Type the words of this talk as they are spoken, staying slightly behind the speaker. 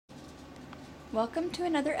Welcome to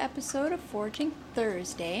another episode of Foraging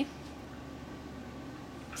Thursday.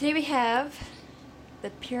 Today we have the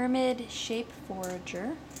pyramid shape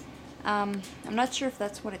forager. I'm not sure if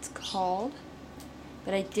that's what it's called,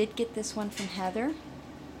 but I did get this one from Heather,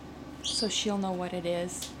 so she'll know what it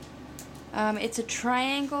is. It's a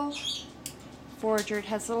triangle forager. It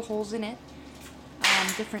has little holes in it,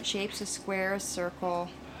 different shapes, a square, a circle,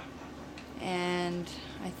 and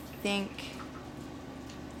I think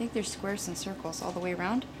there's squares and circles all the way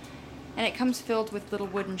around. And it comes filled with little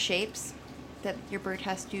wooden shapes that your bird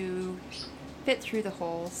has to fit through the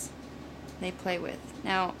holes they play with.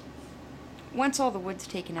 Now, once all the wood's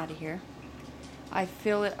taken out of here, I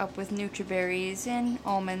fill it up with nutriberries and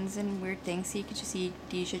almonds and weird things. So you can just see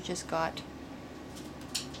Deja just got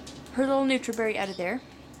her little nutriberry out of there.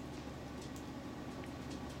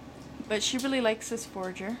 But she really likes this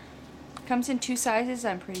forager. Comes in two sizes,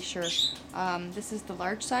 I'm pretty sure. This is the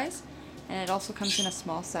large size, and it also comes in a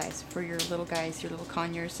small size for your little guys, your little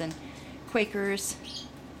conures and Quakers,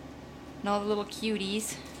 and all the little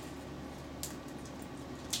cuties.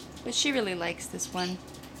 But she really likes this one.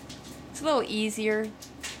 It's a little easier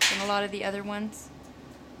than a lot of the other ones.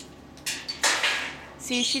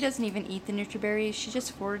 See, she doesn't even eat the nutriberries. She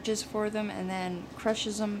just forages for them and then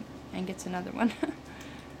crushes them and gets another one.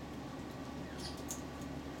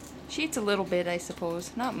 She eats a little bit, I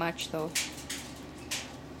suppose. Not much, though.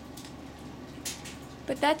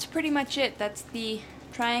 But that's pretty much it. That's the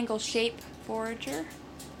triangle shape forager.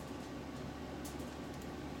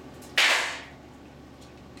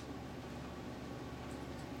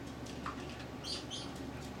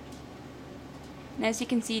 And as you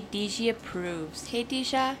can see, Deja approves. Hey,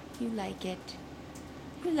 Deja, you like it.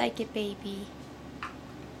 You like it, baby.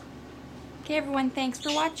 Okay, everyone, thanks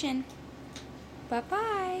for watching.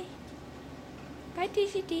 Bye-bye. Bye,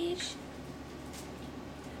 Deja Deja.